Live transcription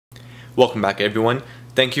Welcome back everyone.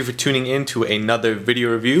 Thank you for tuning in to another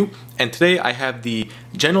video review, and today I have the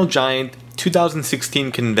Gentle Giant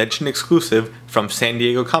 2016 convention exclusive from San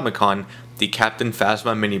Diego Comic-Con, the Captain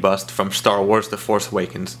Phasma mini bust from Star Wars The Force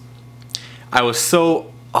Awakens. I was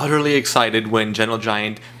so utterly excited when Gentle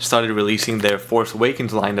Giant started releasing their Force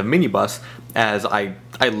Awakens line of mini busts, as I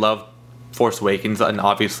love Force Awakens, and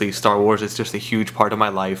obviously Star Wars is just a huge part of my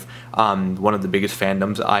life, one of the biggest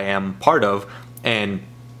fandoms I am part of, and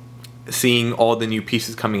seeing all the new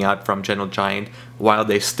pieces coming out from Gentle Giant while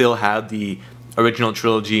they still have the original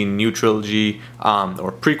trilogy, new trilogy,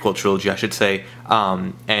 or prequel trilogy I should say,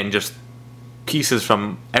 and just pieces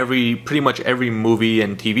from pretty much every movie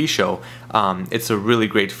and TV show. It's a really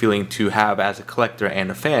great feeling to have as a collector and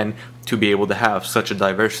a fan to be able to have such a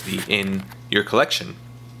diversity in your collection.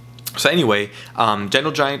 So anyway,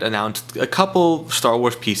 Gentle Giant announced a couple Star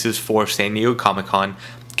Wars pieces for San Diego Comic-Con,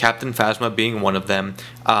 Captain Phasma being one of them.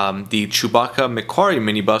 The Chewbacca McQuarrie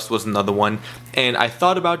mini bust was another one, and I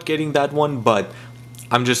thought about getting that one, but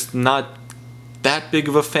I'm just not that big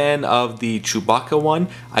of a fan of the Chewbacca one.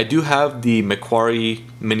 I do have the McQuarrie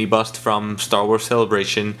mini bust from Star Wars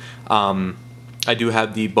Celebration. I do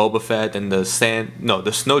have the Boba Fett and the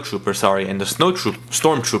Snowtrooper, sorry, and the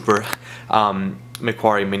Stormtrooper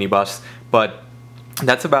McQuarrie mini bust, but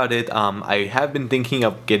that's about it. I have been thinking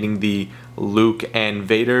of getting the Luke and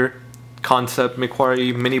Vader concept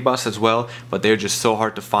McQuarrie mini bust as well, but they're just so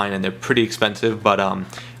hard to find and they're pretty expensive. But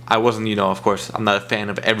I wasn't, of course, I'm not a fan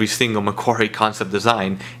of every single McQuarrie concept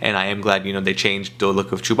design, and I am glad, they changed the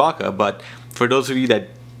look of Chewbacca. But for those of you that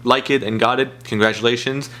like it and got it,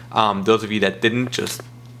 congratulations. Those of you that didn't, just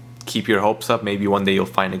keep your hopes up. Maybe one day you'll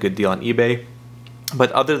find a good deal on eBay.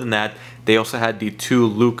 But other than that, they also had the two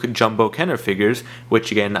Luke Jumbo Kenner figures,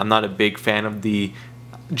 which again, I'm not a big fan of the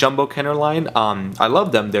Jumbo Kenner line. I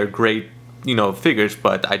love them, they're great, figures,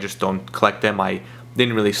 but I just don't collect them. I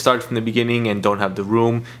didn't really start from the beginning and don't have the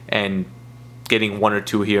room, and getting one or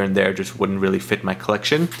two here and there just wouldn't really fit my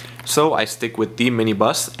collection. So I stick with the mini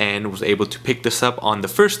bust and was able to pick this up on the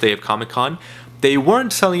first day of Comic-Con. They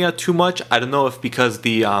weren't selling out too much. I don't know if because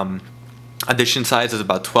the edition size is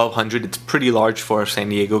about 1200, it's pretty large for a San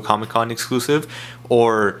Diego Comic-Con exclusive,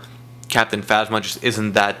 or Captain Phasma just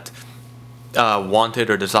isn't that wanted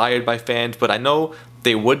or desired by fans. But I know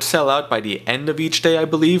they would sell out by the end of each day, I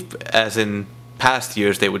believe, as in past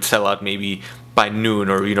years they would sell out maybe by noon,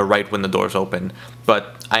 or right when the doors open.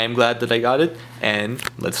 But I am glad that I got it, and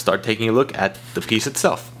let's start taking a look at the piece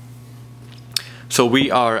itself. So we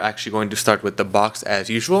are actually going to start with the box as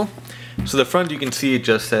usual. So the front, you can see it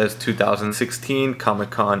just says 2016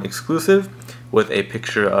 Comic-Con exclusive with a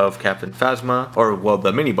picture of Captain Phasma, or well,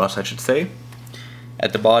 the mini bust I should say.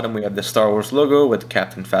 At the bottom we have the Star Wars logo with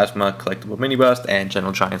Captain Phasma collectible mini bust and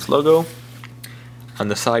Gentle Giant's logo. On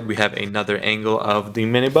the side we have another angle of the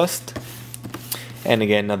mini bust, and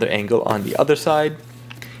again another angle on the other side.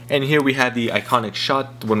 And here we have the iconic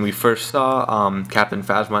shot when we first saw Captain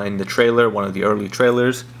Phasma in the trailer, one of the early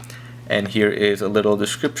trailers. And here is a little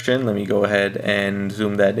description. Let me go ahead and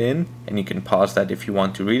zoom that in, and you can pause that if you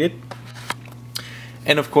want to read it.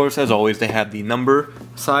 And of course, as always, they have the number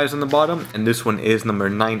size on the bottom, and this one is number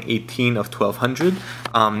 918 of 1200.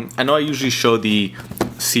 I know I usually show the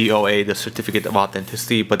COA, the Certificate of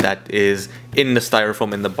Authenticity, but that is in the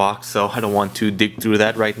styrofoam in the box, so I don't want to dig through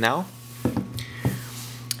that right now.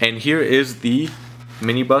 And here is the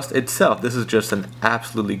mini bust itself. This is just an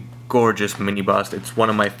absolutely gorgeous mini bust. It's one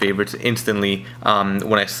of my favorites instantly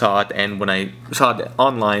when I saw it, and when I saw it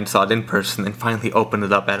online, saw it in person, and finally opened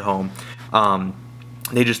it up at home.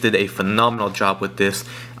 They just did a phenomenal job with this.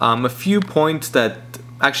 A few points that,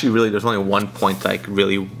 actually really there's only one point that I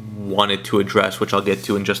really wanted to address, which I'll get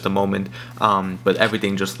to in just a moment, but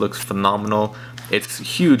everything just looks phenomenal. It's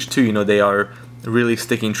huge too, they are really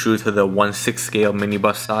sticking true to the 1/6 scale mini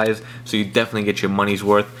bust size, so you definitely get your money's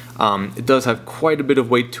worth. It does have quite a bit of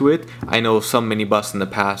weight to it. I know some mini busts in the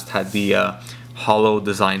past had the hollow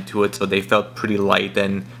design to it, so they felt pretty light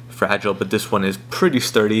and fragile, but this one is pretty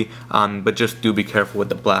sturdy. But just do be careful with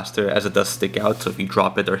the blaster, as it does stick out, so if you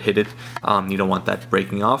drop it or hit it, you don't want that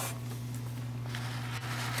breaking off.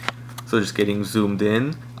 So just getting zoomed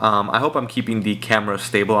in. I hope I'm keeping the camera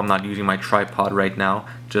stable. I'm not using my tripod right now,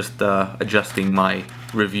 just adjusting my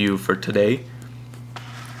review for today.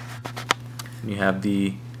 You have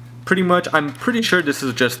the, I'm pretty sure this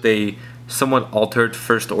is just a somewhat altered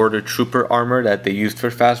First Order Trooper armor that they used for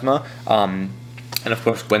Phasma. And of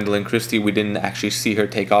course, Gwendolyn Christie, we didn't actually see her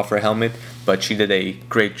take off her helmet, but she did a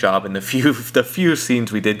great job in the few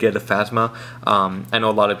scenes we did get of Phasma. I know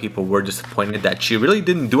a lot of people were disappointed that she really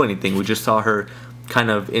didn't do anything. We just saw her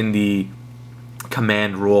kind of in the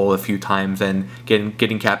command role a few times and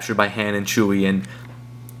getting captured by Han and Chewie and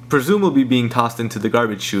presumably being tossed into the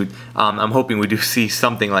garbage chute. I'm hoping we do see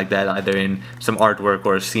something like that either in some artwork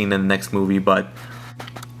or a scene in the next movie, but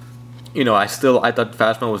you know, I thought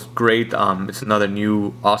Phasma was great. It's another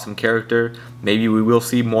new awesome character. Maybe we will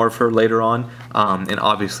see more of her later on. And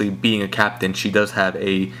obviously, being a captain, she does have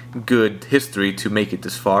a good history to make it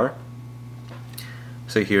this far.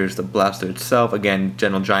 So here's the blaster itself. Again,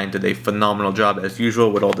 General Giant did a phenomenal job as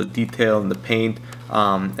usual with all the detail and the paint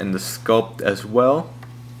and the sculpt as well.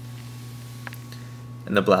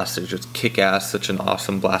 And the blaster is just kick-ass, such an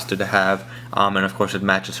awesome blaster to have. And of course, it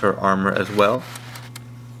matches her armor as well.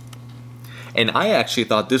 And I actually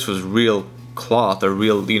thought this was real cloth or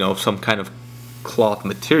real, you know, some kind of cloth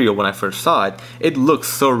material when I first saw it. It looks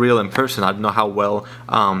so real in person. I don't know how well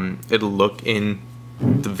it'll look in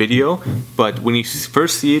the video, but when you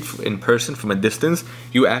first see it in person from a distance,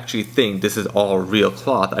 you actually think this is all real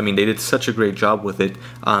cloth. I mean, they did such a great job with it,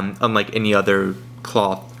 unlike any other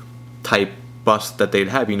cloth type bust that they'd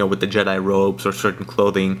have, you know, with the Jedi robes or certain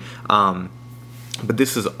clothing. But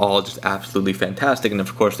this is all just absolutely fantastic, and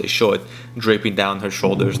of course they show it draping down her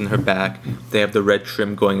shoulders and her back. They have the red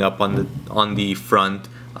trim going up on the front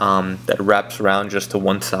that wraps around just to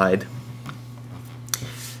one side.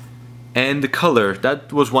 And the color,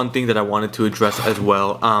 that was one thing that I wanted to address as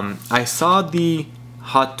well. I saw the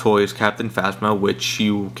Hot Toys Captain Phasma, which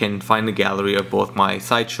you can find in the gallery of both my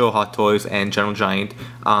Sideshow Hot Toys and General Giant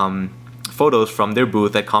photos from their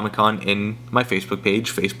booth at Comic-Con in my Facebook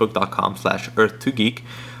page, facebook.com/earth2geek.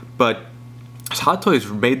 But Hot Toys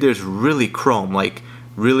made theirs really chrome, like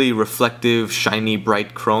really reflective, shiny,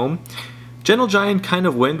 bright chrome. General Giant kind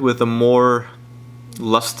of went with a more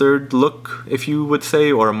lustered look, if you would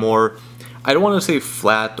say, or a more, I don't want to say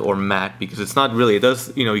flat or matte, because it's not really. It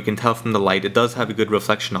does, you know, you can tell from the light, it does have a good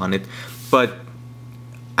reflection on it, but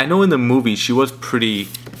I know in the movie she was pretty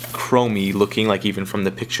chromy looking, like even from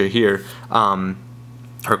the picture here.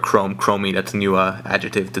 Her chromy, that's a new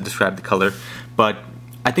adjective to describe the color. But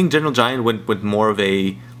I think General Giant went with more of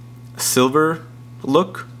a silver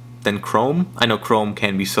look than chrome. I know chrome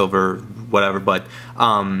can be silver, whatever, but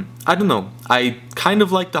I don't know. I kind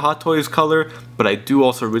of like the Hot Toys color, but I do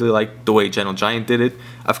also really like the way General Giant did it.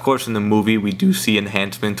 Of course, in the movie we do see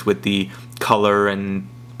enhancements with the color and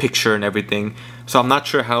picture and everything, so I'm not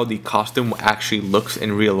sure how the costume actually looks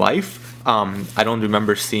in real life. I don't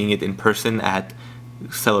remember seeing it in person at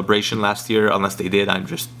Celebration last year, unless they did. I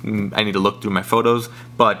need to look through my photos,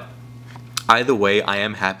 but either way, I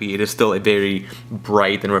am happy. It is still a very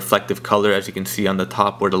bright and reflective color, as you can see on the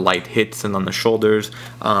top where the light hits and on the shoulders,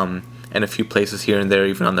 and a few places here and there,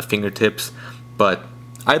 even on the fingertips. But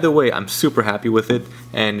either way, I'm super happy with it.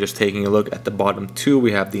 And just taking a look at the bottom too,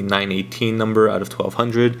 we have the 918 number out of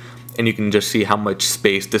 1200, and you can just see how much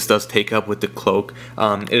space this does take up with the cloak.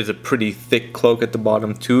 It is a pretty thick cloak at the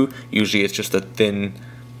bottom too. Usually it's just a thin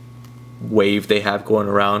wave they have going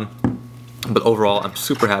around, but overall I'm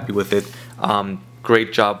super happy with it.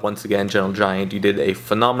 Great job once again, General Giant. You did a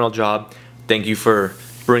phenomenal job. Thank you for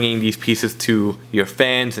bringing these pieces to your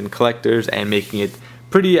fans and collectors and making it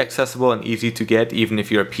pretty accessible and easy to get. Even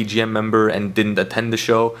if you're a PGM member and didn't attend the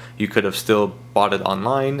show, you could have still bought it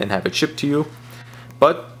online and have it shipped to you.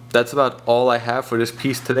 But that's about all I have for this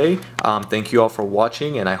piece today. Thank you all for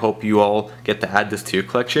watching, and I hope you all get to add this to your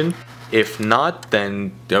collection. If not,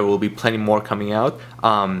 then there will be plenty more coming out.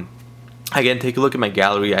 Again, take a look at my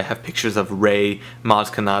gallery. I have pictures of Rey,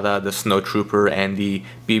 Maz Kanata, the Snowtrooper, and the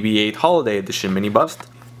BB-8 Holiday Edition mini bust.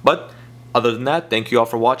 But other than that, thank you all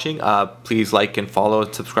for watching. Please like and follow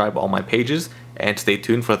and subscribe all my pages, and stay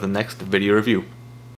tuned for the next video review.